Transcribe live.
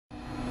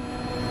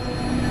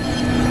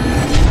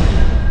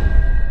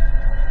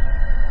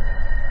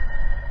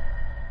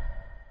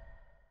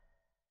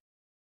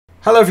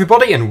Hello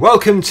everybody and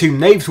welcome to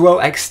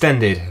Knaveswell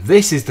Extended.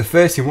 This is the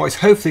first in what is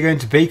hopefully going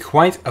to be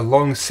quite a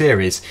long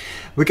series.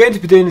 We're going to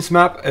be doing this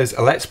map as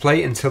a let's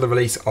play until the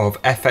release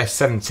of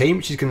FS17,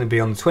 which is going to be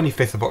on the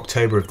 25th of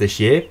October of this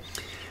year.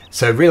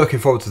 So really looking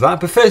forward to that.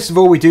 But first of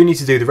all, we do need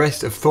to do the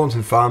rest of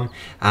Thornton Farm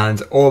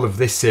and all of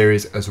this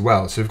series as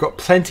well. So we've got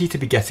plenty to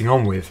be getting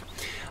on with.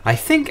 I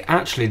think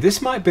actually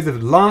this might be the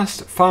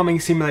last Farming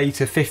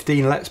Simulator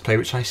 15 let's play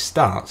which I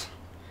start.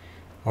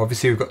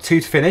 Obviously we've got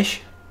 2 to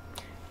finish,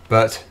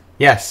 but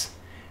yes,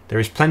 there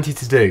is plenty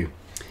to do.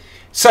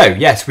 So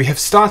yes, we have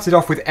started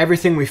off with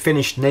everything we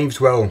finished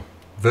Knaveswell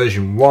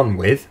version 1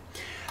 with.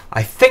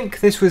 I think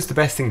this was the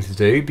best thing to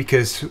do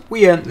because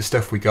we earned the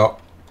stuff we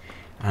got,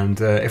 and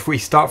if we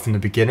start from the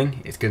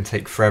beginning it's going to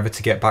take forever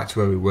to get back to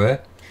where we were.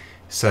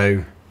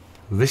 So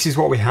this is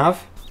what we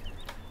have.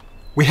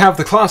 We have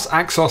the Claas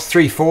Axos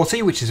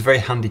 340, which is a very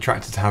handy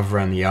tractor to have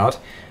around the yard.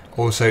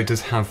 Also it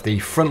does have the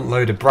front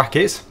loader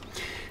brackets.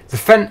 The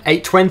FENDT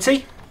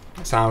 820.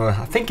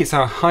 I think it's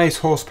our highest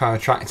horsepower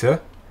tractor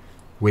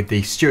with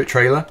the Stuart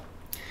trailer.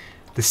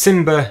 The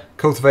Simba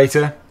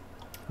cultivator,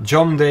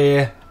 John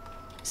Deere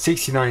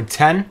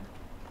 6910,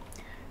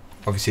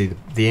 obviously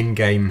the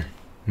in-game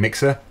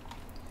mixer,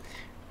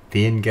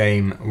 the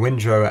in-game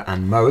windrower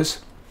and mowers,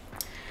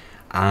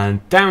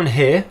 and down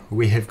here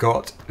we have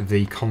got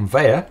the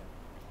conveyor,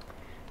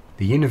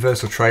 the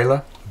universal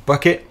trailer,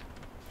 bucket,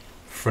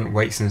 front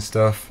weights and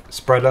stuff,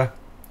 spreader.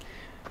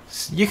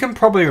 You can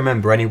probably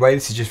remember anyway,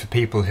 this is just for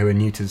people who are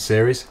new to the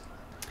series.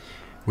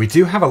 We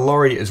do have a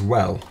lorry as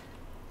well.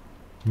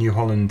 New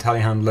Holland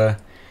telehandler.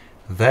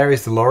 There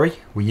is the lorry.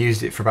 We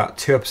used it for about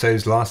 2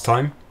 episodes last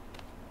time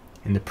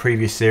in the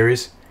previous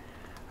series.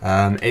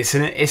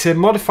 It's a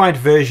modified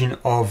version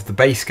of the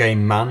base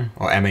game MAN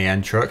or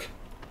MAN truck.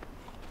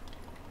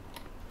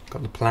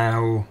 Got the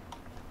plough,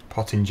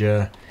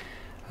 pottinger,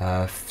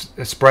 a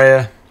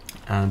sprayer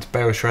and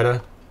bale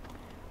shredder.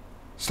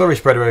 Slurry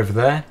spreader over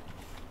there.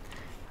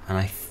 And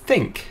I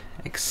think,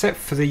 except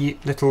for the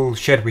little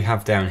shed we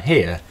have down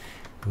here,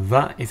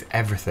 that is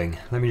everything.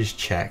 Let me just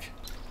check.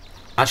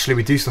 Actually,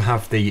 we do still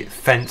have the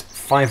FENDT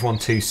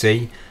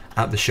 512C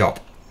at the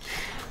shop.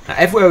 Now,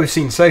 everywhere we've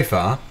seen so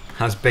far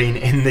has been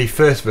in the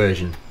first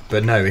version.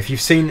 But no, if you've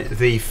seen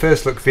the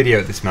first look video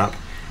at this map,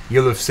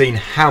 you'll have seen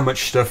how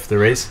much stuff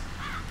there is.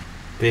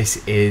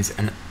 This is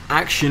an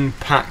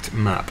action-packed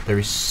map. There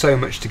is so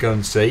much to go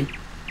and see.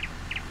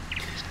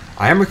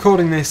 I am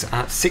recording this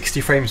at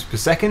 60 frames per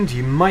second.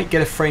 You might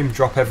get a frame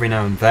drop every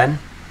now and then.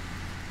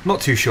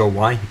 Not too sure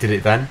why he did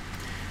it then.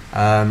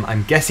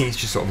 I'm guessing it's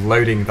just sort of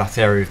loading that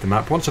area of the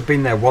map. Once I've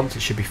been there once,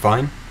 it should be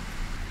fine.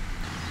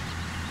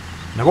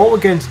 Now what we're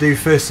going to do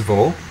first of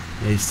all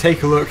is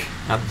take a look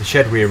at the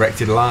shed we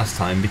erected last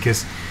time,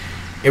 because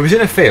it was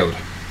in a field.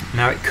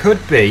 Now it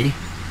could be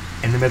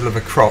in the middle of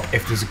a crop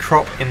if there's a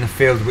crop in the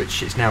field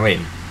which it's now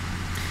in.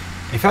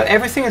 In fact,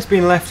 everything has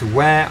been left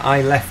where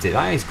I left it.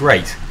 That is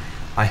great.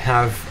 I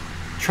have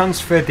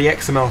transferred the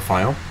XML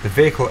file, the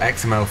vehicle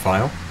XML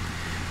file,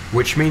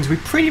 which means we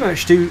pretty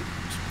much do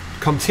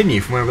continue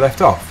from where we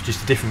left off,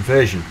 just a different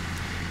version.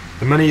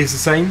 The money is the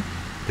same,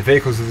 the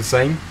vehicles are the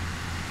same,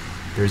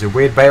 there is a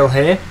weird bale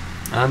here,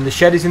 and the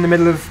shed is in the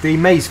middle of the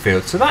maize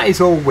field, so that is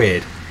all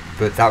weird,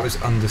 but that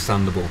was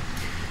understandable.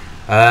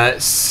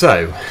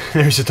 So,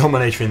 there is a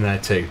Dominator in there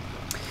too.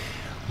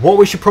 What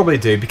we should probably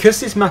do, because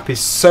this map is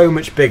so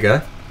much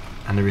bigger,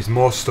 and there is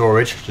more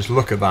storage, just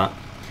look at that,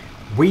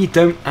 we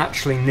don't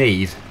actually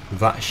need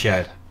that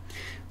shed,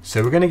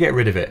 so we're going to get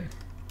rid of it.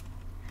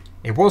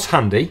 It was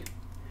handy,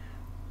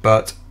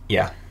 but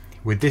yeah,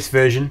 with this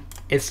version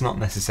it's not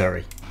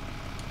necessary.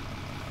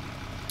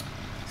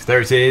 So there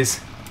it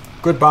is,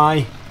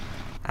 goodbye,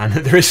 and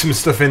there is some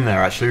stuff in there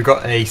actually. We've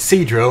got a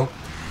seed drill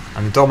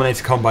and the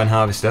Dominator combine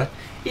harvester.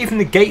 Even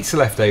the gates are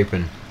left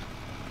open.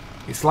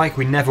 It's like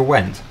we never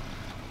went.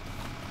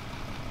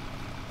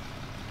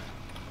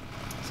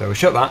 So we'll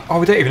shut that.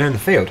 Oh, we don't even own the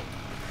field.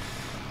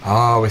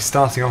 Oh, we're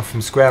starting off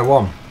from square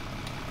one.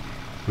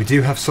 We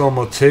do have saw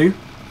mod 2.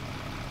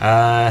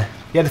 Yeah,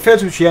 the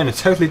fields which we own are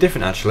totally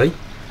different actually.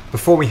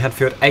 Before we had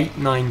field 8,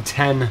 9,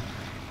 10,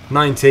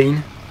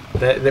 19. We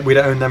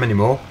don't own them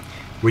anymore.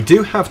 We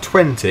do have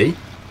 20.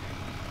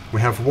 We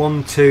have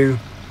 1, 2,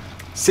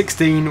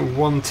 16,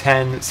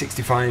 110,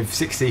 65,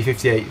 60,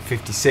 58,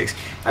 56.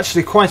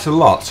 Actually quite a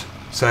lot.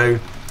 So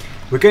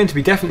we're going to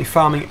be definitely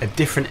farming a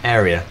different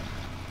area.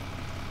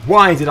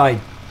 Why did I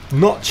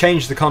not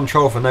change the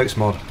control for notes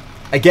mod?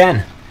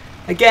 Again!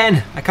 I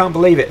can't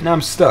believe it. Now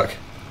I'm stuck.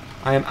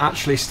 I am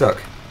actually stuck.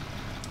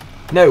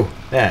 No!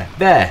 There!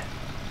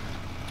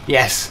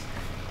 Yes!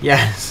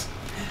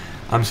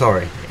 I'm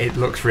sorry. It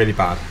looks really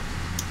bad.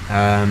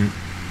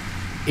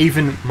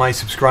 Even my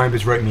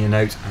subscribers wrote me a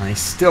note and I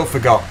still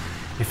forgot.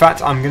 In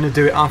fact, I'm going to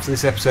do it after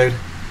this episode.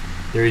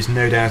 There is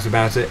no doubt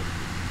about it.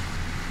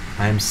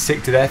 I am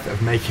sick to death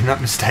of making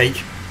that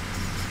mistake.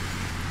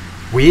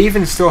 We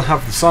even still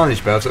have the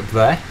silage belts up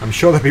there. I'm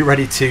sure they'll be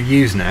ready to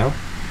use now.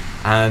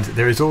 And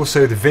there is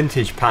also the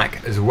vintage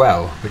pack as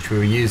well, which we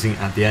were using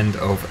at the end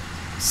of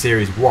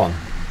Series 1.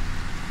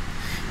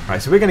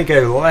 Right, so we're going to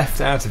go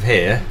left out of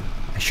here.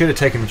 I should have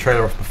taken the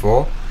trailer off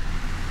before.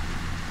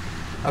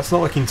 That's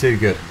not looking too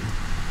good.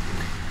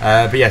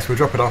 But yes, we'll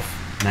drop it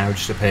off now,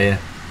 just up here.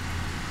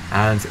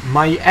 And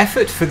my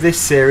effort for this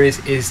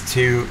series is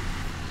to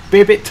be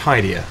a bit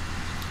tidier.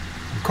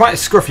 I'm quite a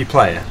scruffy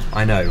player,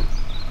 I know.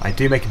 I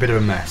do make a bit of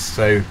a mess,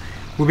 so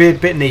we'll be a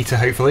bit neater,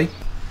 hopefully.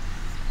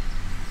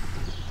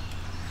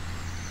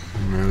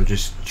 And we'll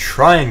just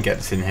try and get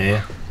this in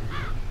here.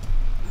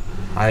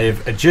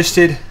 I've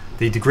adjusted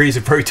the degrees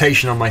of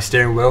rotation on my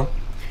steering wheel,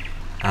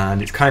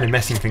 and it's kind of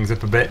messing things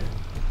up a bit.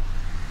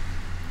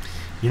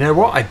 You know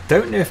what, I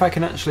don't know if I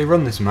can actually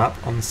run this map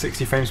on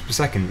 60 frames per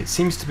second. It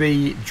seems to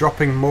be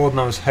dropping more than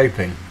I was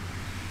hoping.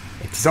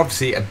 It is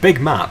obviously a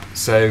big map,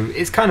 so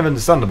it's kind of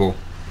understandable.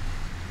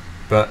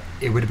 But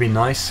it would have been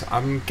nice.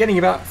 I'm getting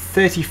about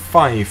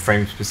 35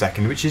 frames per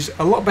second, which is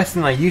a lot better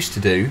than I used to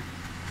do.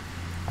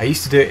 I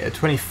used to do it at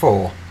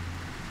 24,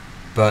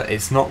 but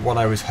it's not what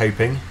I was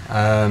hoping.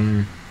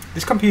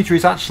 This computer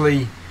is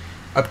actually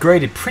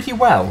upgraded pretty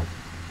well,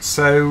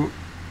 so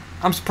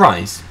I'm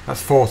surprised.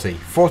 That's 40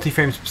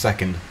 frames per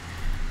second.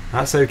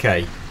 That's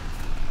okay.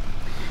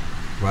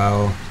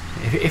 Well,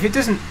 if it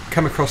doesn't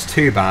come across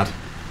too bad,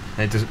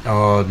 it doesn't.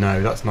 Oh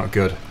no, that's not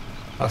good.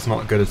 That's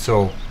not good at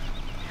all.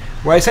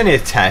 Well, it's only a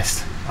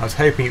test. I was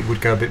hoping it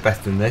would go a bit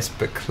better than this,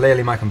 but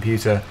clearly my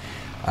computer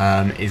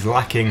is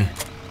lacking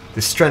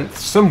the strength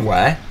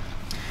somewhere.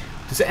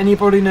 Does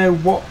anybody know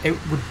what it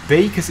would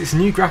be? Because it's a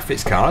new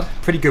graphics card,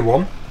 pretty good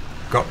one.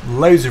 Got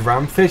loads of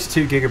RAM,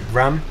 32 gig of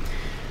RAM.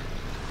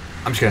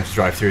 I'm just going to have to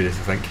drive through this,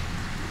 I think.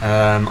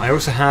 I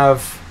also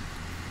have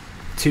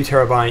 2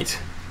 terabyte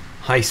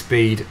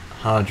high-speed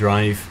hard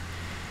drive.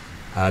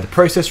 The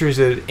processor is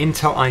an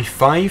Intel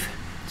i5,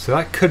 so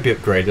that could be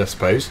upgraded, I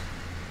suppose.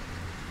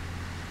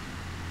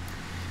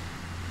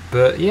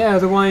 But yeah,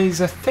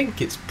 otherwise I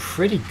think it's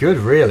pretty good,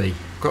 really.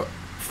 Got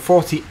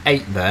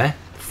 48 there,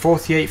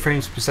 48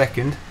 frames per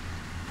second.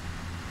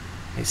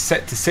 It's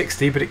set to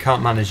 60, but it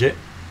can't manage it.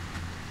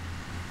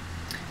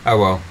 Oh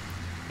well,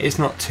 it's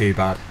not too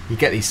bad. You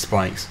get these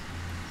spikes.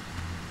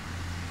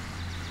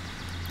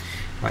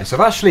 Right, so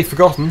I've actually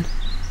forgotten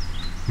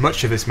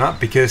much of this map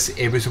because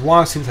it was a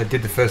while since I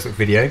did the first look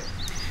video.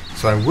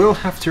 So I will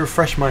have to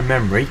refresh my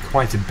memory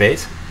quite a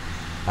bit,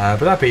 but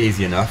that'll be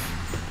easy enough.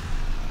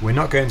 We're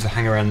not going to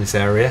hang around this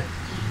area.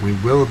 We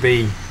will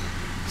be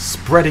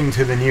spreading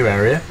to the new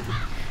area.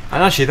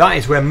 And actually that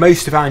is where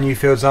most of our new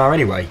fields are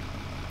anyway.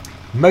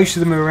 Most of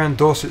them are around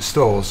Dorset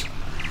stores.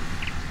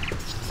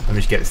 Let me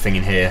just get this thing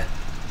in here.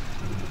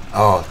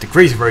 Oh,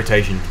 degrees of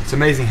rotation. It's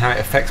amazing how it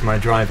affects my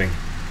driving.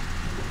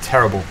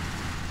 Terrible.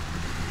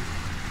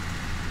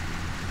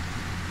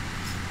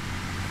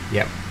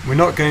 Yep, we're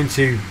not going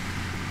to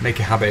make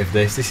a habit of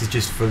this. This is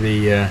just for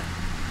the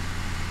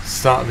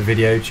start of the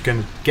video. Just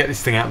going to get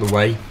this thing out of the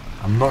way.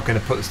 I'm not going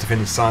to put the stuff in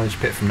the silage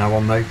pit from now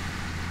on though.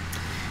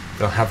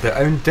 They'll have their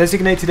own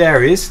designated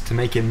areas to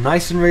make it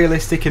nice and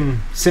realistic and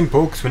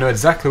simple, because we know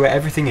exactly where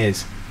everything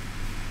is.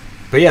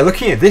 But yeah,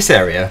 looking at this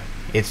area,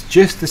 it's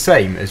just the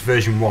same as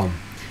version 1.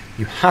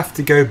 You have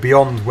to go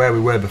beyond where we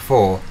were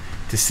before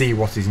to see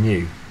what is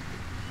new.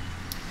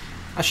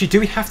 Actually, do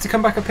we have to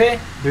come back up here?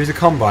 There is a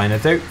combine. I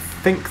don't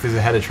think there's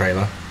a header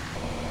trailer.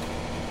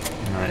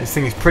 Right, this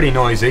thing is pretty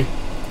noisy.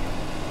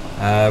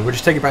 We'll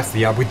just take it back to the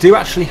yard. We do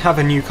actually have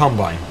a new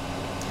combine.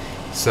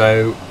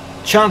 So,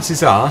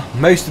 chances are,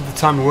 most of the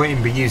time we won't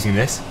even be using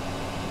this.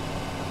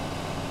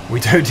 We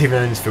don't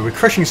even own this field. We're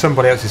crushing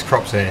somebody else's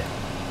crops here.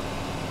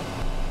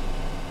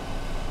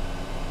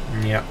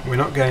 Yeah, we're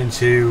not going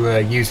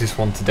to use this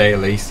one today at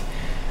least.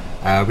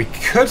 We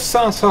could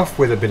start off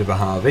with a bit of a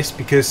harvest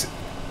because,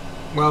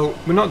 well,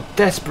 we're not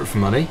desperate for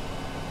money,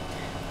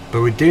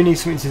 but we do need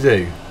something to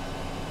do.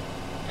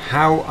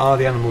 How are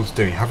the animals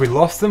doing? Have we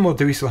lost them or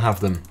do we still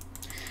have them?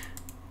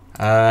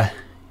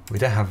 We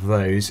don't have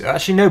those.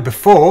 Actually, no,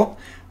 before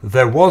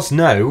there was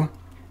no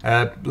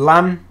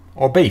lamb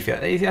or beef.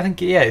 I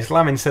think, yeah, it's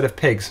lamb instead of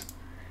pigs.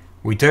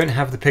 We don't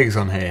have the pigs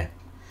on here.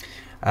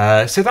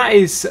 So that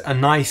is a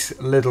nice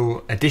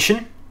little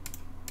addition.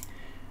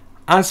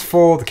 As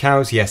for the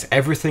cows, yes,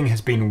 everything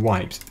has been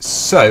wiped.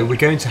 So we're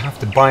going to have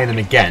to buy them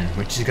again,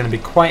 which is going to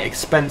be quite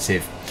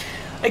expensive.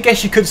 I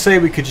guess you could say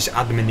we could just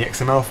add them in the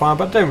XML file,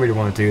 but I don't really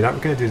want to do that.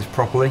 We're going to do this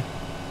properly.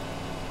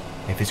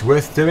 If it's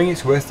worth doing,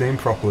 it's worth doing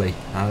properly,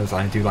 as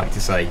I do like to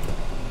say.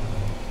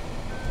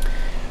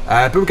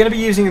 But we're going to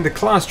be using the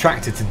Claas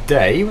tractor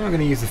today. We're not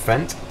going to use the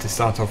FENDT to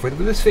start off with.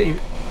 Will this fit?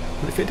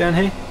 Will it fit down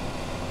here?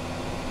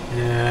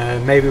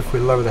 Maybe if we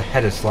lower the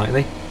header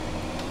slightly.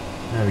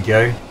 There we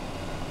go.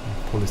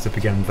 Pull this up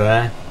again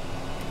there.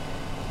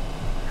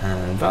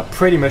 And that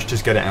pretty much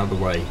just get it out of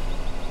the way.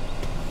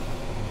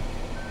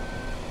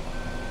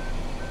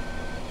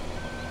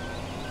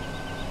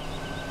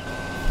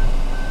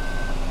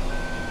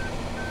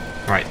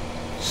 Right,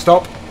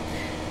 stop.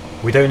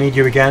 We don't need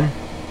you again.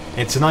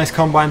 It's a nice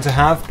combine to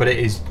have, but it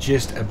is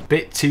just a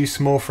bit too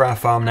small for our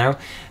farm now.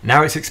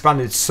 Now it's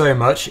expanded so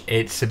much,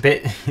 it's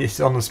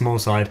on the small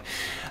side.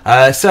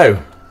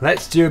 So,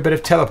 let's do a bit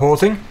of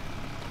teleporting.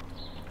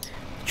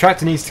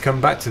 tractor needs to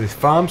come back to this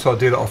farm, so I'll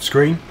do that off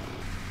screen.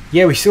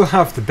 Yeah, we still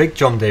have the big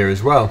John Deere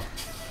as well.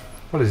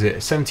 What is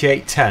it?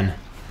 7810.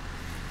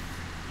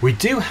 We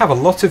do have a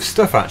lot of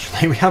stuff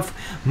actually. We have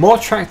more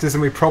tractors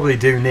than we probably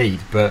do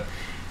need, but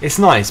it's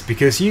nice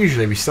because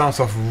usually we start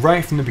off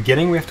right from the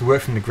beginning. We have to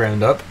work from the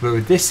ground up, but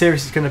with this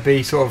series it's going to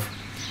be sort of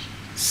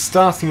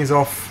starting us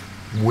off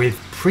with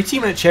pretty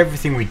much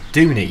everything we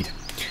do need.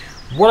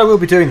 What I will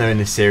be doing though in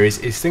this series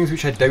is things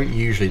which I don't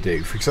usually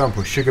do. For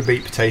example, sugar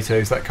beet,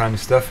 potatoes, that kind of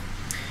stuff.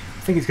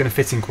 I think it's going to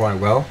fit in quite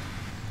well.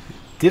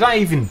 Did I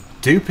even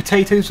do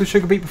potatoes or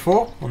sugar beet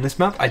before on this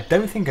map? I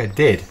don't think I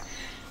did.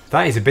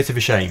 That is a bit of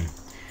a shame.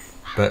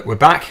 But we're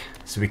back,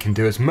 so we can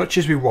do as much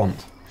as we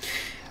want.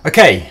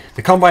 Okay,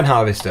 the combine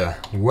harvester.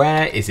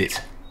 Where is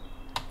it?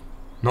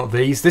 Not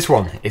these. This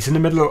one. It's in the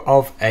middle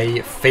of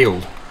a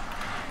field.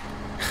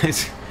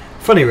 It's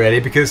funny really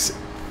because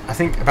I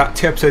think about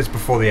 2 episodes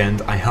before the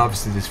end I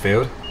harvested this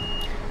field.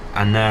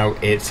 And now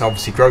it's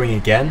obviously growing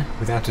again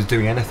without us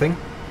doing anything.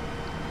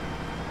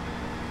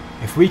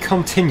 If we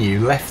continue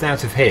left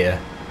out of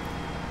here,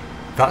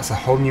 that's a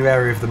whole new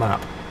area of the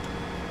map.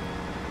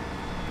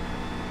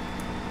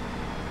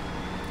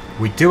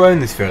 We do own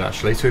this field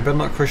actually, so we better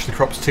not crush the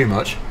crops too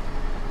much.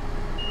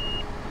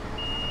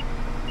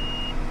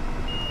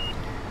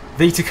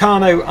 The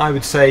Tucano, I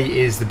would say,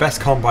 is the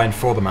best combine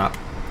for the map.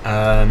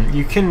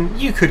 You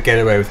could get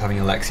away with having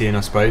a Lexian,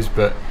 I suppose,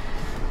 but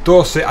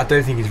Dorset I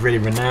don't think is really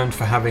renowned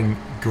for having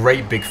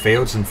great big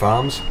fields and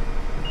farms.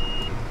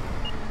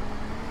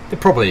 There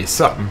probably is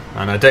some,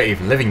 and I don't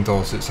even live in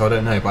Dorset, so I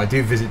don't know, but I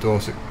do visit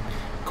Dorset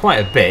quite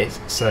a bit,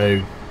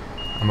 so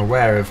I'm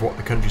aware of what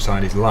the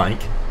countryside is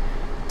like.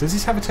 Does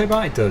this have a tow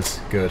bar? It does.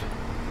 Good.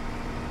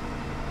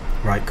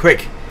 Right,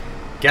 quick.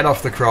 Get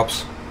off the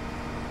crops.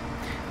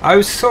 I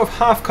was sort of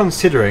half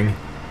considering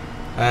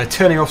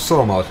turning off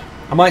saw mod.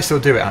 I might still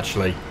do it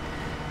actually.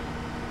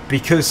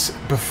 Because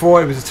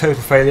before it was a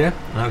total failure,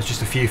 and that was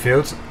just a few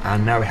fields,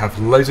 and now we have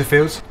loads of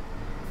fields.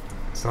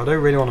 So I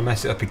don't really want to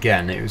mess it up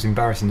again. It was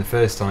embarrassing the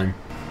first time.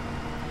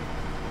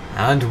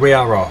 And we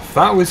are off.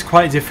 That was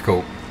quite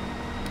difficult.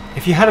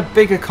 If you had a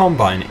bigger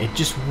combine, it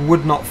just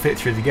would not fit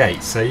through the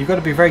gate, so you've got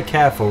to be very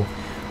careful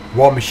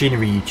what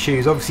machinery you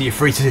choose. Obviously you're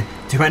free to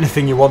do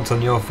anything you want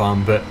on your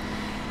farm, but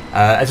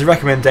as a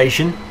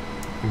recommendation,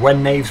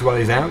 when Knaveswell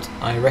is out,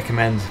 I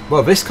recommend,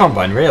 well, this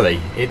combine really.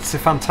 It's a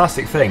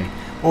fantastic thing.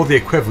 Or the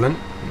equivalent,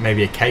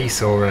 maybe a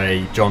Case or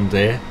a John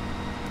Deere.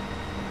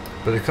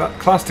 But the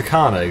Claas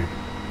Dominator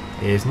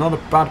is not a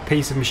bad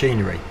piece of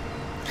machinery.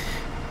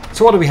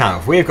 So what do we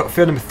have? We've got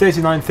field number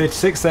 39,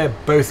 36. They're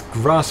both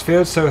grass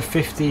fields, so a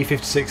 50,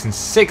 56 and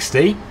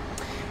 60.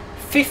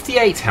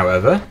 58,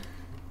 however,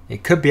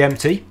 it could be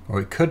empty, or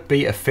it could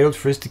be a field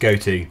for us to go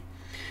to.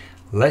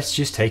 Let's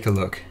just take a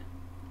look.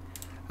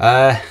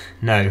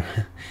 No.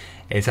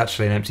 It's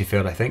actually an empty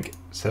field, I think.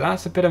 So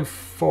that's a bit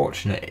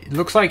unfortunate. It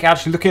looks like,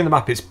 actually, looking at the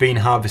map, it's been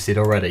harvested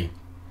already.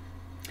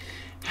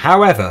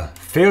 However,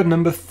 field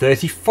number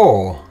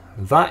 34.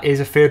 That is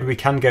a field we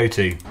can go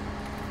to.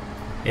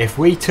 If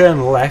we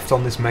turn left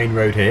on this main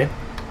road here,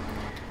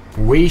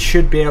 we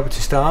should be able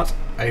to start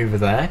over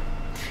there.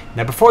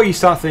 Now before you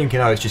start thinking,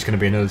 oh, it's just going to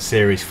be another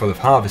series full of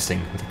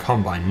harvesting with a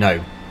combine,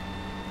 no.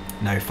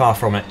 No, far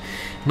from it.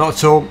 Not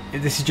at all.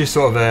 This is just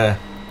sort of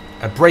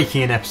a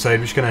breaking in episode.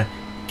 We're just going to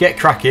get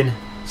cracking,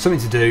 something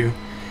to do,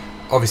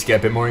 obviously get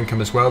a bit more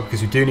income as well,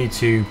 because we do need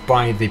to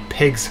buy the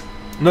pigs.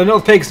 No,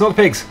 not the pigs, not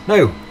the pigs.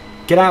 No,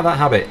 get out of that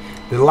habit.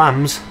 The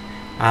lambs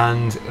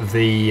and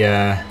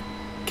the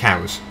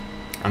cows.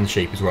 And the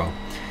sheep as well.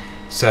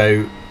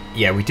 So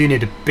yeah, we do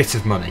need a bit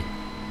of money.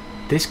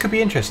 This could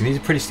be interesting. These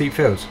are pretty steep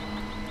fields.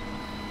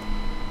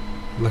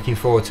 Looking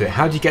forward to it.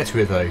 How do you get to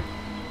it though?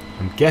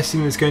 I'm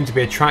guessing there's going to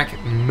be a track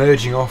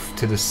merging off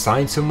to the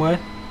side somewhere.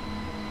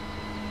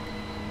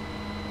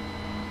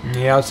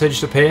 Yeah, I'd say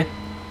just up here.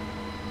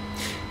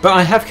 But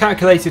I have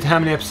calculated how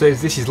many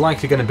episodes this is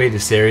likely going to be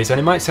this series, and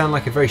it might sound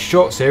like a very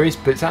short series,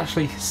 but it's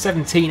actually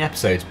 17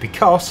 episodes,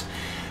 because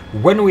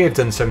when we have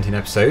done 17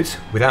 episodes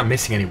without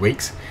missing any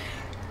weeks,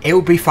 it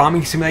will be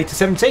Farming Simulator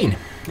 17,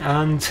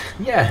 and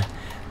yeah,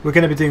 we're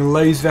going to be doing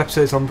loads of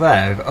episodes on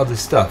there of other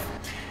stuff.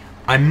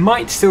 I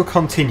might still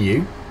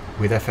continue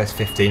with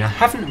FS15. I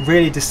haven't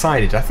really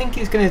decided. I think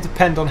it's going to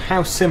depend on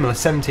how similar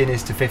 17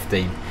 is to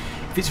 15.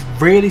 If it's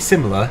really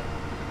similar,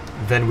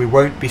 then we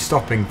won't be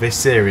stopping this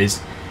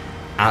series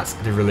at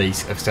the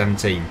release of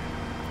 17.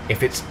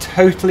 If it's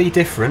totally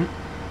different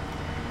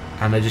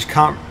and I just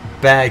can't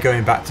bear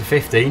going back to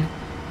 15,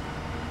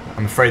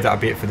 I'm afraid that'll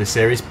be it for this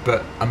series,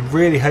 but I'm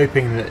really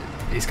hoping that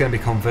it's going to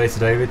be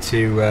converted over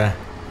to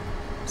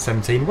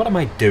 17. What am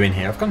I doing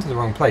here? I've gone to the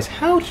wrong place.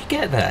 How did you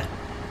get there?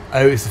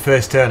 Oh, it was the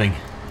first turning.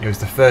 It was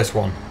the first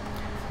one.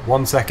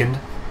 1 second.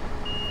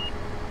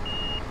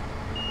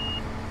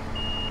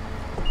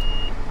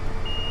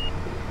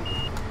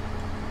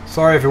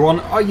 Sorry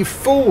everyone. Oh, you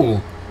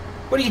fool!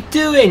 What are you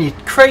doing, you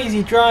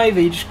crazy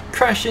driver? You just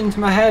crashed into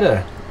my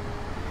header.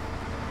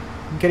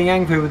 I'm getting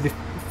angry with the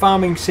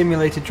Farming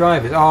Simulator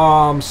drivers.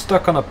 Oh, I'm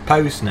stuck on a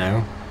post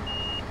now.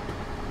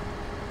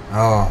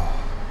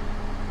 Oh.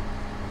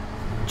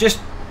 just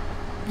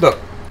look.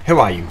 Who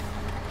are you?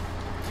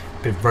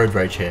 Bit of road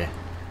rage here.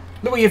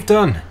 Look what you've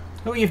done.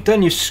 Look what you've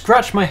done. You've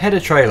scratched my header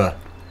trailer.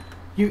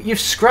 You've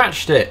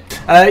scratched it.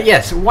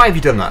 Yes. Why have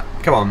you done that?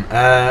 Come on.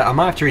 I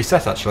might have to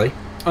reset actually.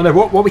 Oh no.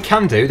 What we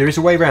can do? There is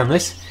a way around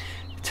this.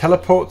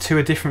 Teleport to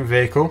a different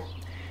vehicle,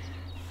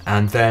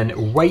 and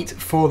then wait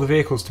for the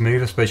vehicles to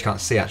move. I suppose you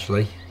can't see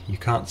actually. You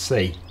can't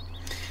see.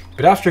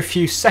 But after a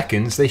few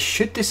seconds, they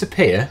should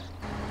disappear.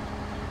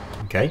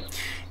 Okay.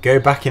 Go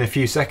back in a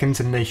few seconds,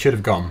 and they should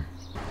have gone.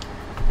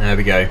 There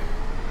we go.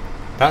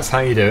 That's how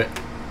you do it.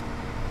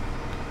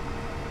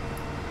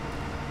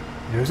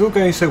 It was all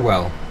going so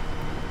well.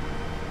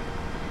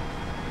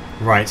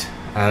 Right,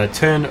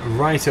 turn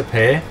right up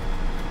here.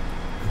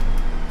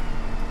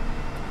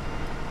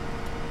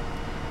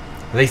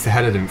 At least the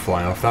header didn't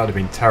fly off, that would have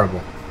been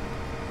terrible.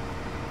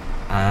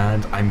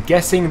 And I'm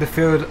guessing the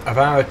field of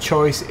our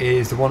choice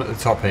is the one at the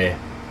top here.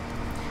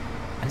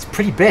 And it's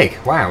pretty big,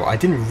 wow, I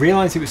didn't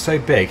realise it was so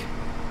big.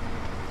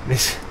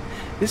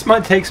 This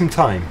might take some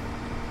time.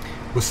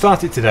 We'll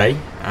start it today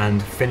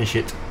and finish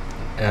it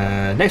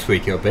next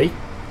week it'll be,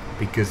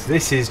 because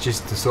this is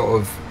just the sort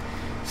of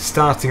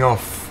starting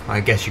off,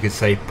 I guess you could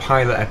say,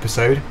 pilot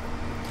episode,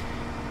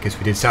 because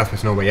we did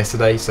Southwest Norway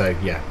yesterday, so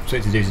yeah,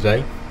 something to do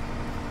today.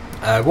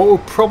 What we'll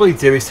probably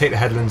do is take the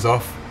headlands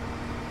off,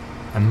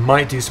 and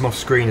might do some off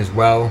screen as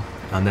well,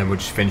 and then we'll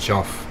just finish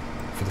off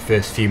for the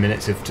first few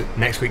minutes of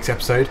next week's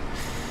episode.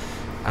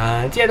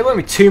 And yeah, there won't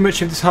be too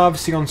much of this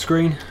harvesting on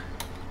screen.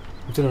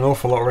 We've done an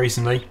awful lot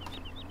recently.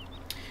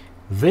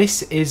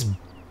 This is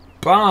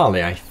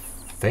barley, I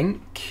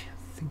think.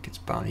 I think it's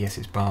barley. Yes,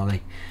 it's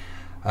barley.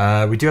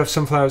 We do have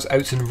sunflowers,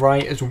 oats and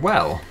rye as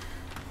well,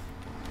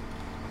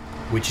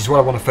 which is what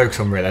I want to focus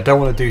on really. I don't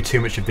want to do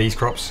too much of these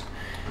crops.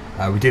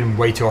 We do them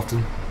way too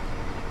often.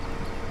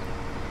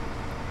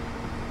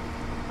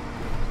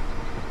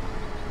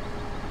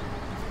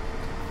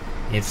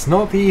 It's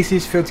not the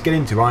easiest field to get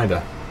into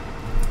either.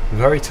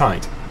 Very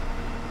tight.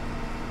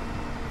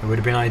 It would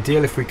have been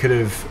ideal if we could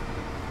have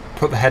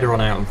put the header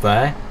on out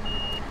there,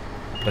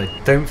 but I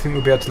don't think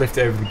we'll be able to lift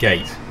it over the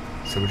gate,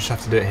 so we'll just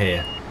have to do it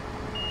here.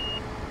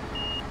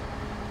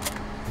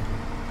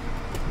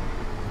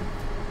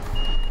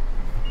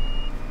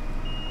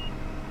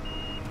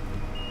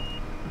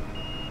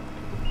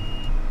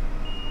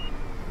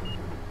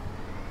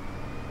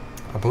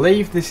 I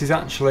believe this is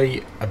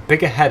actually a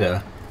bigger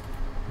header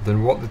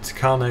than what the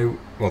Tucano,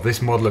 well,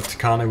 this model of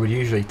Tucano would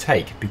usually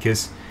take,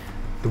 because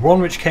the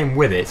one which came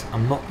with it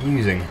I'm not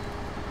using.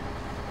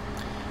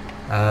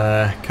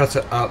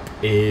 Cutter up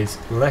is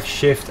left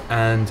shift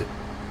and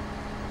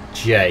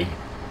J.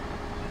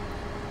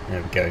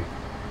 There we go.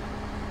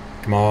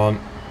 Come on,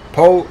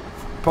 pull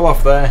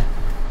off there.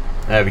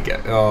 There we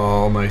go.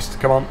 Oh, almost.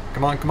 Come on,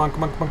 come on, come on,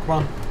 come on, come on, come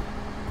on.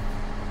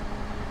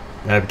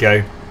 There we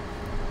go.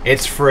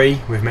 It's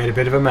free. We've made a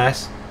bit of a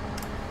mess,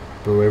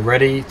 but we're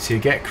ready to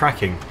get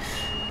cracking.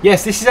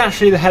 Yes, this is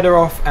actually the header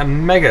off a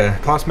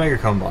Claas Mega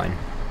Combine,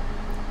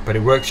 but it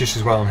works just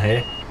as well on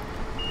here,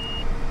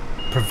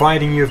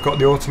 providing you've got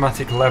the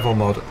automatic level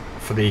mod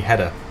for the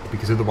header,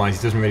 because otherwise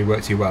it doesn't really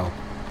work too well.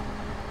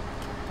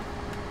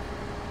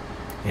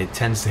 It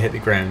tends to hit the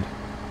ground.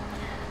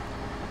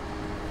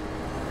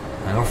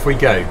 And off we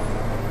go.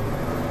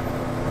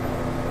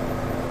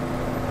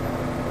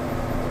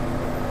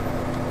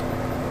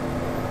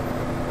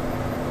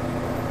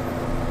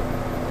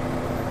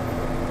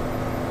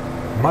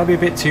 Might be a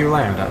bit too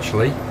loud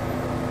actually.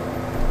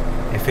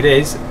 If it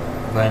is,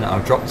 then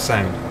I'll drop the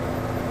sound.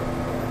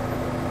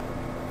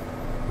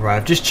 Right,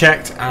 I've just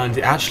checked and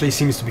it actually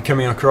seems to be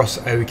coming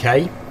across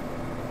okay.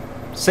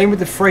 Same with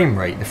the frame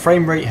rate. The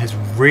frame rate has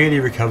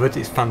really recovered.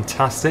 It's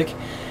fantastic.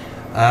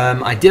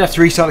 I did have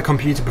to restart the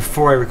computer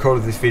before I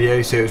recorded this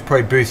video, so it was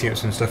probably booting up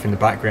some stuff in the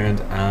background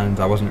and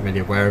I wasn't really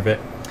aware of it.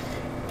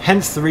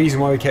 Hence the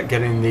reason why we kept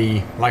getting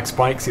the lag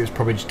spikes. It was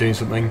probably just doing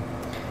something.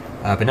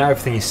 But now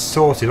everything is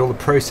sorted, all the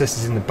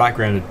processes in the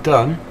background are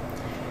done.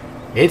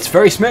 It's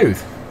very smooth.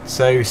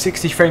 So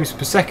 60 frames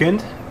per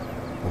second,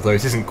 although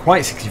it isn't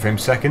quite 60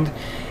 frames per second,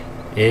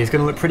 is going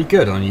to look pretty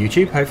good on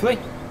YouTube, hopefully.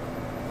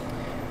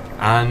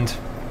 And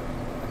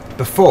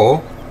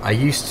before, I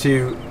used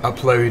to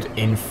upload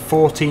in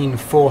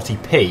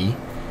 1440p,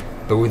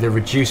 but with a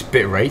reduced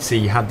bitrate, so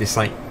you had this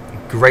like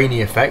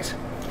grainy effect.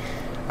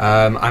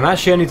 I'm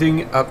actually only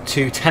doing up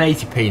to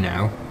 1080p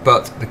now,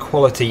 but the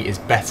quality is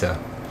better,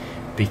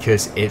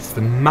 because it's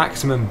the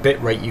maximum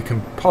bitrate you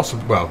can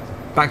possibly, well,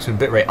 maximum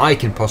bitrate I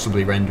can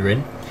possibly render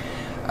in,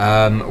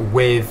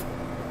 with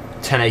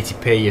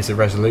 1080p as a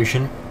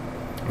resolution,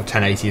 or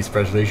 1080 as a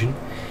resolution.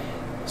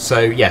 So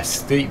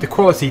yes, the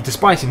quality,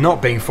 despite it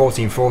not being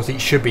 1440,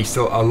 should be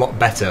still a lot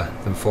better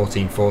than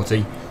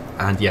 1440,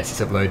 and yes,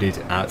 it's uploaded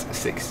at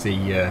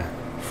 60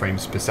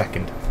 frames per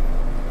second.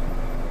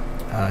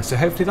 So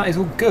hopefully that is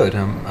all good.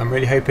 I'm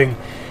really hoping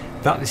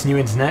that this new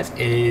internet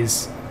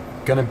is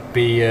going to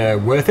be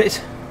worth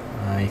it.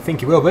 I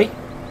think it will be.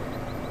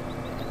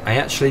 I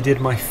actually did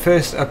my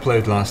first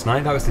upload last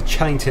night. That was the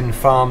Chellington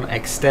Farm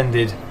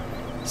Extended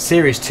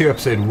Series 2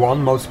 Episode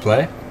 1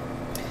 multiplayer.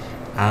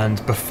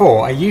 And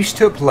before, I used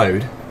to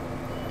upload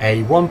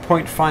a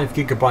 1.5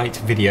 gigabyte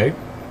video.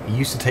 It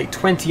used to take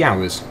 20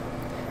 hours.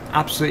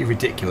 Absolutely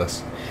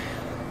ridiculous.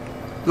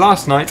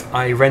 Last night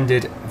I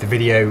rendered the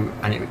video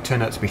and it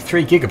turned out to be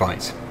 3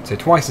 gigabytes, so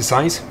twice the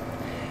size,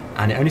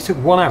 and it only took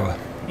 1 hour.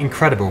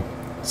 Incredible.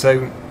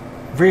 So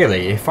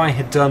really, if I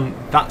had done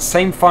that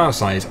same file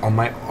size on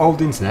my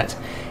old internet,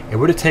 it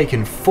would have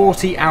taken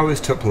 40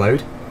 hours to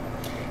upload,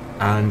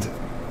 and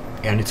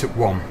it only took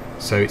 1.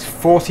 So it's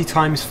 40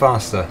 times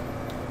faster.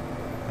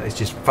 That is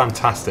just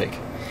fantastic.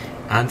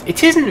 And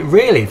it isn't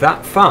really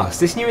that fast.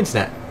 This new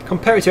internet,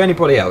 compare it to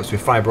anybody else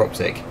with fibre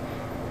optic,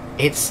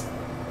 it's,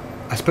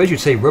 I suppose you'd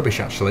say rubbish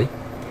actually,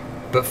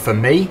 but for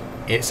me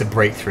it's a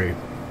breakthrough,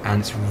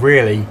 and it's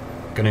really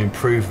going to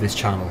improve this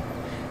channel.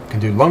 I can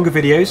do longer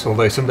videos,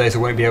 although some days I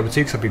won't be able to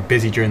because I'll be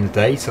busy during the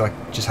day, so I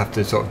just have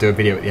to sort of do a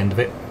video at the end of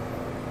it.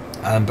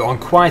 But on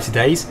quieter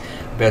days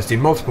I'll be able to do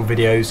multiple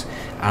videos,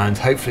 and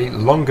hopefully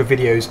longer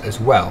videos as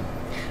well.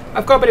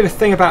 I've got a bit of a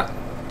thing about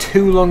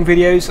too long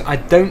videos. I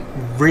don't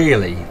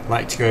really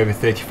like to go over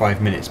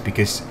 35 minutes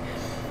because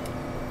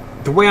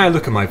the way I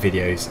look at my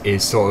videos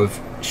is sort of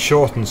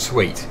short and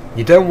sweet.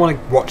 You don't want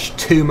to watch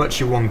too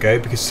much in one go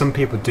because some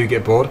people do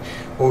get bored.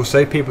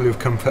 Also, people who've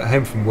come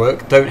home from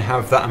work don't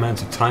have that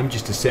amount of time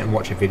just to sit and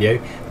watch a video.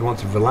 They want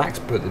to relax,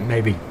 but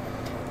maybe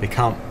they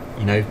can't,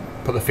 you know,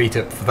 put their feet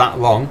up for that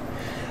long.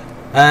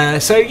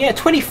 So yeah,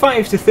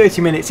 25 to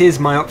 30 minutes is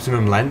my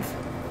optimum length.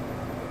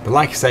 But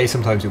like I say,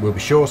 sometimes it will be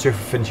shorter if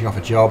we're finishing off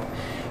a job,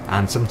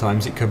 and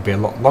sometimes it could be a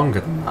lot longer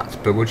than that,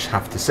 but we'll just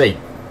have to see.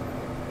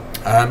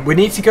 We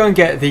need to go and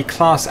get the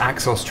Claas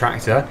Axos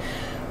tractor,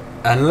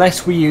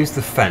 unless we use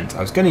the FENDT.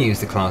 I was going to use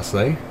the Claas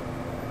though.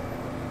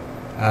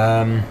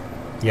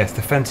 Yes,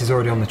 the FENDT is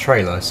already on the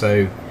trailer,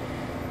 so...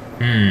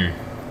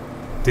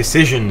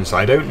 Decisions,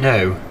 I don't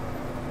know.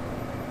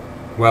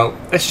 Well,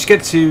 let's just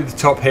get to the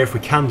top here if we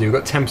can do.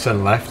 We've got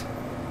 10% left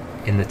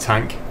in the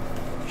tank.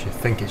 I should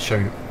think it's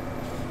showing...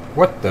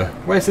 What the?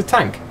 Where's the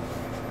tank?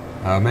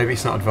 Maybe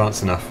it's not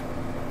advanced enough.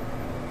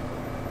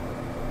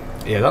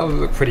 Yeah, that would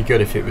look pretty good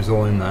if it was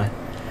all in there.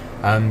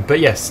 But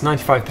yes,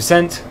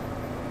 95%.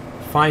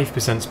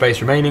 5%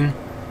 space remaining.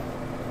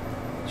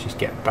 Let's just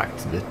get back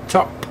to the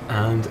top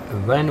and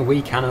then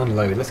we can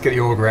unload. Let's get the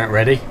auger out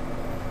ready.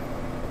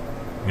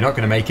 We're not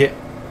going to make it,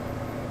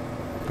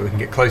 but we can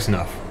get close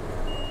enough.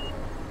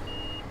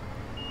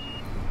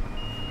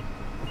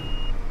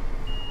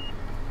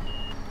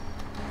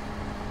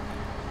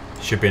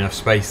 Should be enough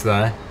space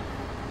there.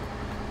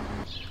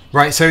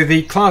 Right, so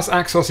the Claas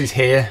Axos is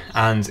here,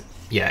 and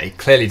yeah, it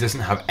clearly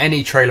doesn't have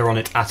any trailer on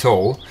it at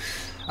all.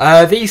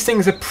 These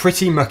things are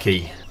pretty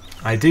mucky.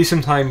 I do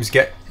sometimes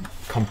get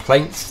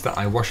complaints that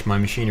I wash my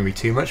machinery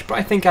too much, but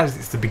I think as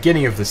it's the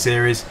beginning of the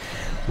series,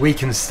 we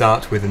can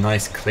start with a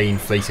nice clean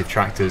fleet of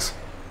tractors.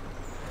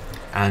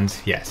 And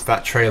yes,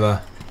 that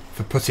trailer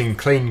for putting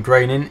clean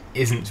grain in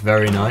isn't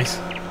very nice.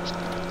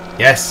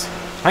 Yes,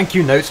 thank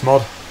you Notes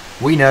Mod,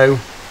 we know.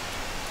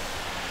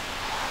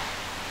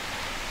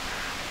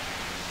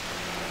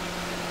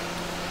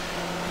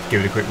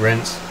 Give it a quick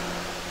rinse.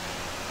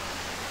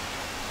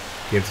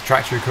 Give the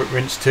tractor a quick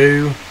rinse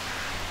too.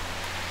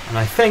 And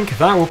I think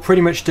that will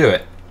pretty much do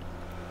it.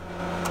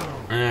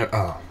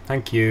 Oh,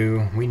 thank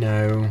you. We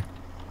know.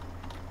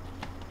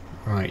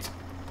 Right.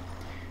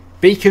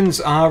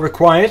 Beacons are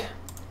required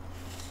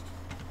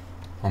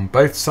on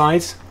both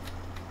sides.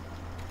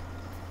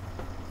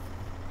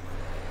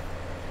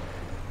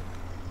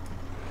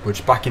 We'll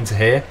just back into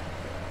here.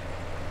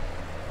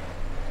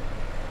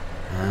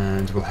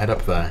 And we'll head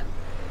up there.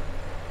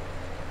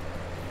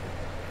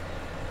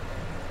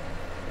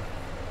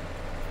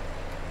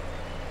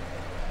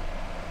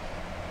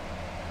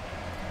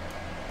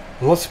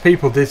 Lots of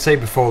people did say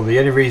before the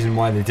only reason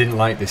why they didn't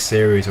like this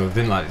series or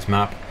didn't like this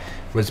map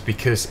was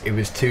because it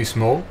was too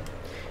small.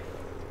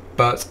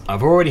 But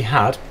I've already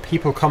had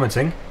people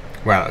commenting,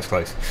 wow, that's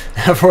close.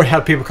 I've already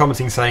had people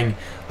commenting saying,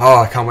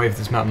 oh, I can't wait for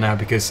this map now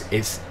because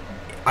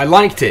I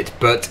liked it,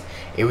 but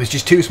it was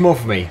just too small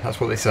for me.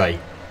 That's what they say.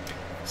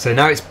 So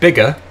now it's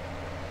bigger.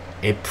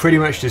 It pretty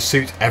much just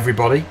suits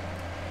everybody.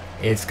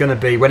 It's going to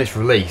be, when it's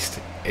released,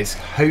 it's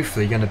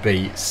hopefully going to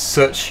be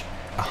such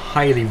a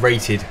highly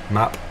rated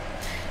map.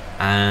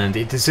 And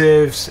it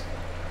deserves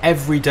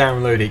every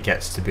download it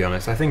gets, to be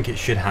honest. I think it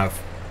should have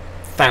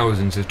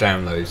thousands of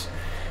downloads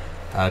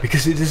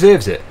because it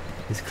deserves it.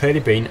 There's clearly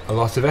been a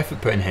lot of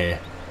effort put in here.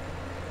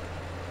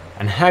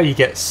 And how you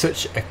get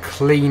such a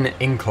clean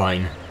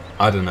incline,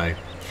 I don't know.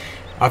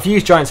 I've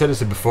used Giants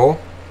Editor before,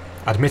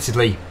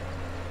 admittedly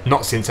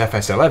not since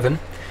FS11,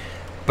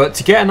 but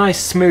to get a nice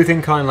smooth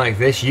incline like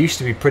this used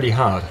to be pretty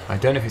hard. I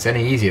don't know if it's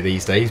any easier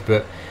these days,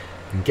 but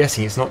I'm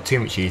guessing it's not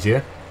too much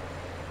easier.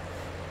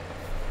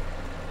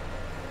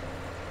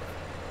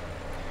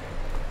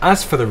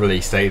 As for the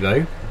release date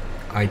though,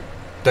 I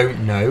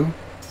don't know.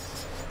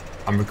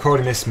 I'm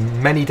recording this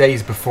many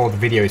days before the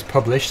video is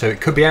published, so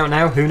it could be out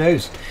now, who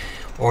knows?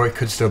 Or it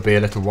could still be a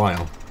little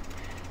while.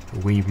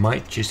 We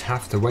might just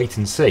have to wait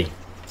and see.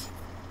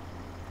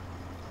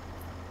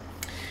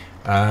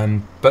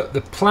 But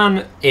the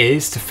plan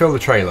is to fill the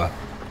trailer.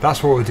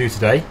 That's what we'll do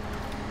today.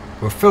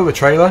 We'll fill the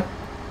trailer,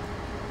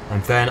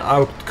 and then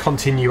I'll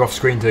continue off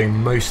screen doing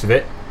most of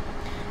it.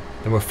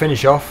 Then we'll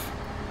finish off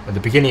at the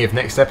beginning of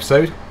next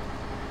episode,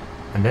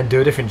 and then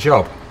do a different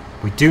job.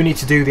 We do need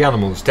to do the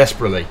animals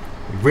desperately.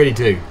 We really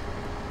do.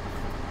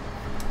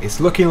 It's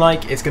looking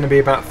like it's going to be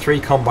about 3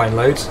 combine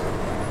loads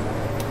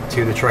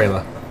to the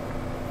trailer.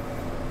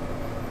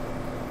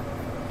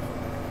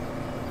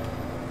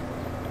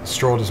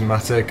 Straw doesn't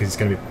matter because it's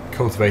going to be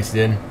cultivated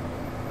in.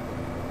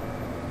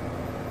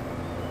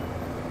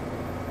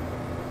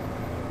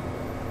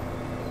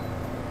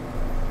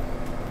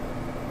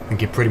 I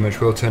think it pretty much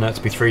will turn out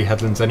to be 3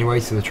 headlands anyway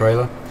to the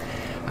trailer.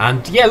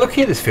 And yeah,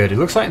 looking at this field, it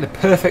looks like the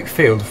perfect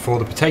field for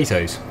the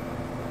potatoes.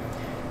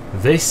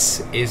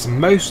 This is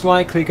most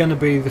likely going to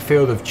be the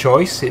field of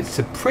choice. It's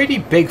a pretty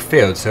big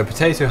field, so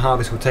potato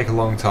harvest will take a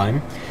long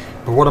time.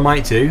 But what I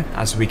might do,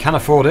 as we can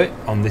afford it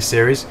on this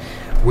series,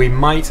 we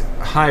might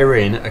hire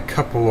in a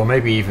couple or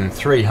maybe even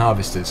 3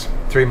 harvesters.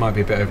 3 might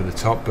be a bit over the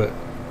top, but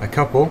a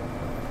couple.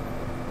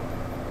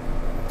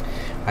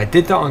 I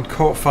did that on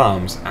Court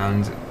Farms,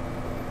 and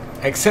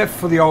except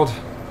for the odd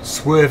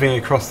swerving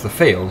across the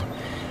field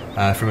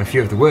from a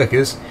few of the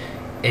workers,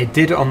 it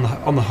did on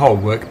the whole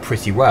work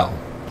pretty well.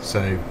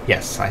 So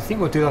yes, I think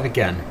we'll do that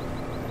again.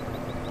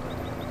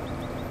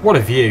 What a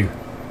view!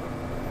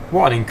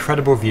 What an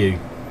incredible view!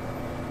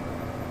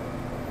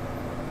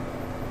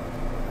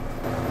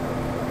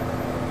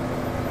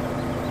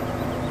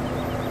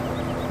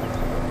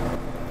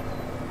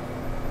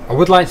 I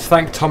would like to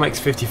thank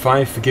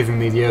Tommx55 for giving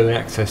me the early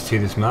access to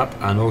this map,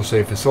 and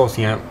also for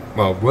sorting out,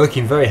 well,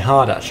 working very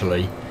hard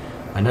actually.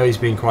 I know he's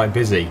been quite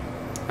busy,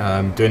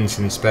 doing this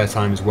in his spare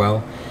time as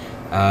well.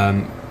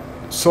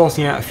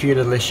 Sorting out a few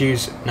little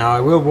issues. Now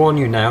I will warn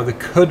you now, there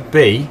could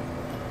be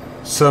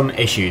some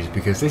issues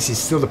because this is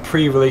still the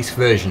pre-release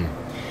version.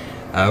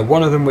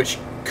 One of them which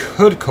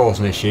could cause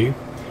an issue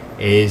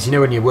is, you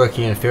know, when you're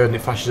working in a field and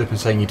it flashes up and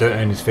saying you don't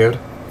own this field.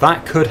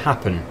 That could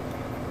happen.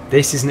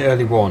 This is an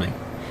early warning.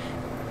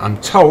 I'm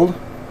told,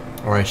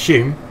 or I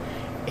assume,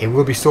 it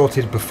will be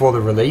sorted before the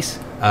release.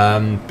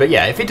 But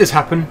yeah, if it does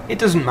happen, it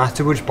doesn't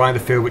matter. We'll just buy the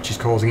field which is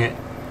causing it.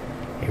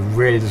 It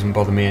really doesn't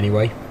bother me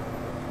anyway.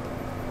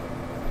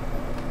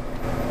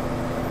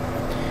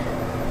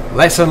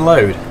 Let's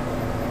unload.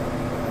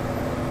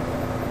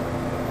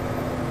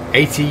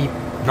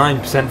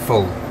 89%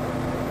 full.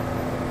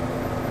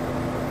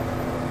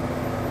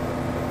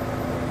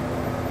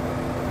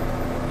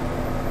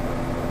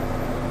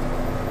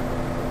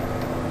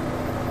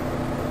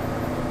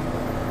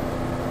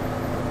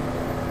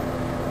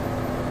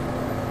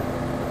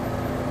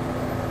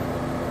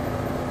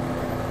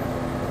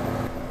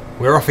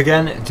 We're off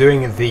again,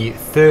 doing the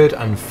 3rd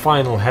and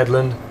final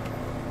headland.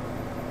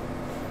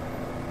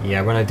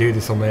 Yeah, when I do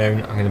this on my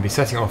own, I'm going to be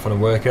setting off on a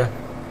worker.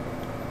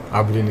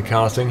 I'll be doing the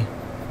carting,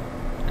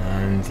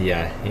 and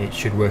yeah, it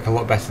should work a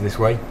lot better this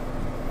way.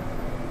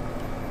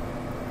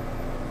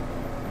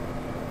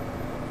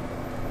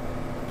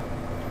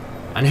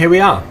 And here we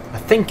are. I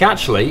think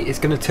actually it's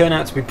going to turn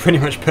out to be pretty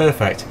much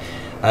perfect.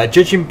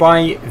 Judging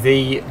by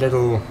the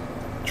little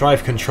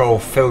drive control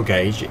fill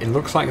gauge, it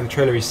looks like the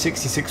trailer is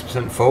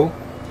 66% full.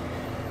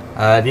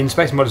 The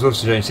inspection mod is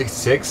also showing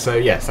 66, so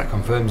yes, that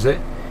confirms it.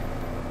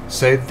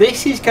 So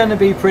this is going to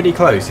be pretty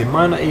close. It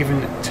might not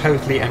even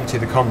totally empty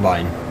the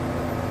combine.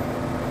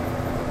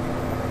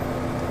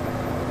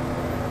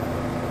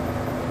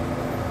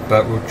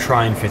 But we'll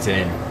try and fit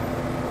it in.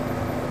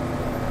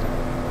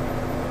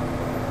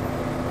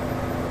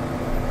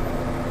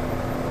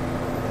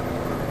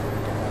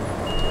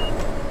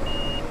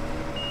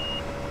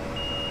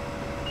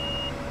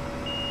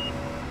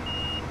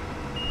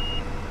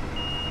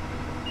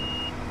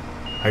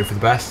 Hope for the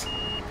best.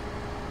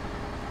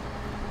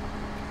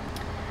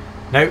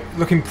 No,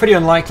 looking pretty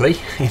unlikely.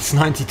 It's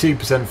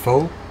 92%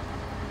 full.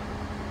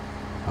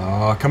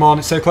 Oh, come on,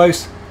 it's so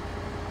close.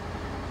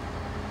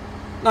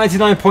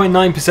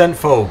 99.9%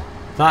 full.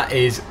 That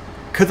is...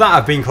 Could that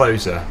have been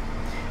closer?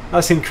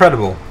 That's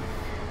incredible.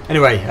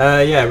 Anyway,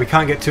 yeah, we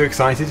can't get too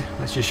excited.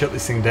 Let's just shut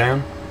this thing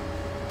down.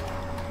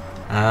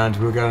 And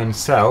we'll go and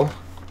sell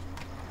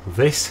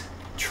this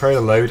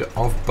trailer load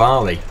of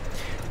barley.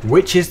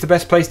 Which is the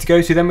best place to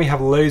go to then? We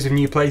have loads of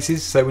new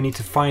places, so we need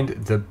to find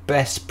the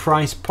best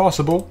price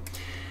possible.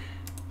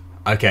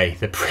 Okay,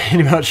 they're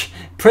pretty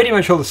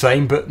much all the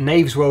same, but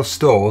Knaveswell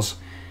Stores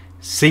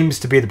seems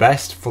to be the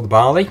best for the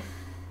barley.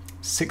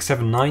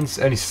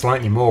 679, only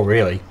slightly more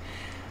really.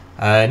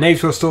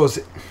 Knaveswell Stores,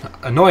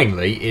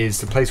 annoyingly,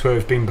 is the place where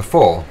we've been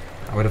before.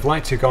 I would have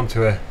liked to have gone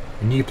to a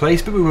new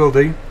place, but we will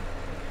do.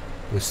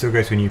 We'll still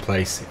go to a new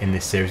place in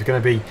this series. It's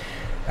going to be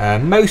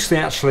mostly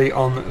actually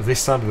on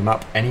this side of the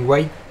map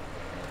anyway,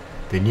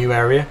 the new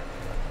area.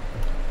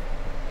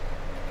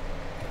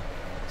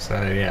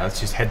 So yeah, let's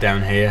just head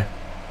down here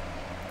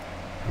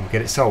and we'll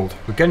get it sold.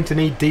 We're going to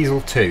need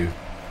diesel too.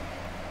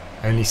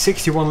 Only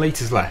 61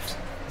 litres left.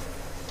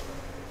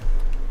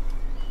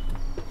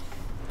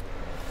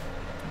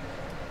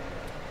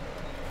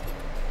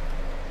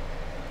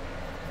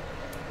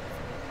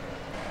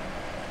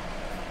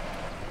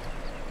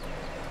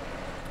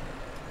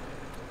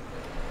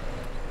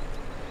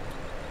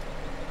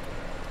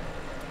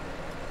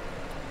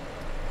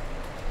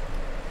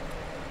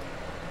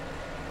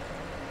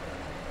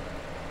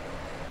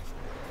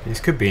 This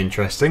could be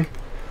interesting.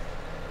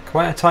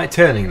 Quite a tight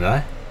turning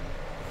there.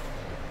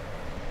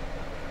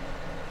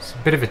 It's a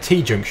bit of a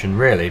T-junction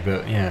really,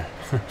 but yeah,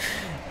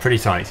 pretty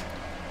tight.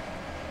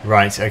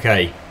 Right,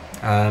 okay.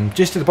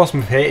 Just at the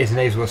bottom of here is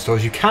Knaveswell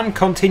stores. You can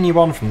continue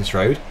on from this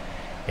road.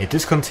 It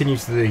does continue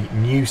to the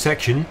new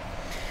section.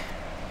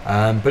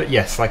 But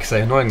yes, like I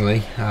say,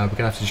 annoyingly, we're going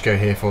to have to just go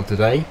here for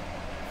today.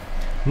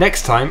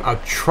 Next time,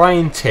 I'll try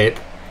and tip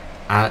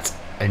at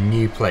a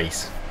new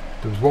place.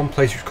 There was one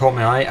place which caught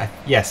my eye.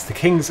 Yes, the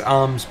King's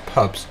Arms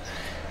pubs.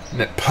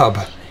 No,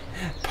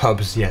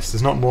 pubs, yes,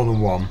 there's not more than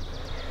one.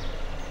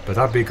 But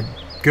that'd be a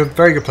good,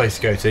 very good place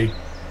to go to.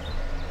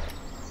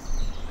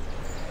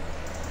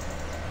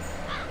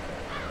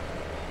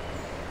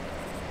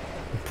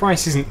 The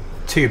price isn't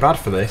too bad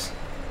for this.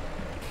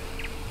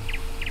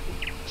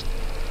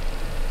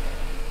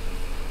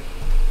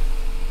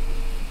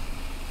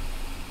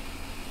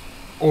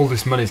 All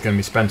this money is going to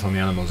be spent on the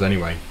animals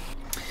anyway.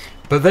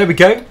 But there we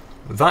go.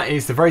 That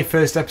is the very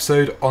first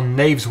episode on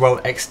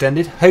Knaveswell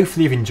Extended.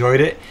 Hopefully you've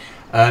enjoyed it.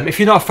 If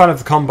you're not a fan of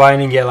the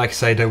combining, yeah, like I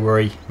say, don't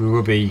worry. We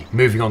will be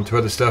moving on to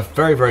other stuff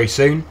very, very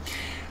soon.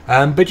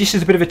 But just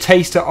as a bit of a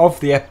taster of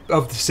the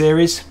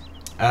series,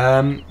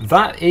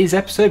 that is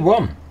episode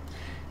 1.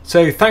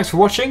 So thanks for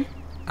watching,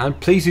 and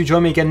please do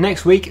join me again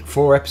next week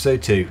for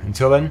episode 2.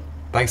 Until then,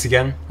 thanks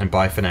again, and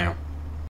bye for now.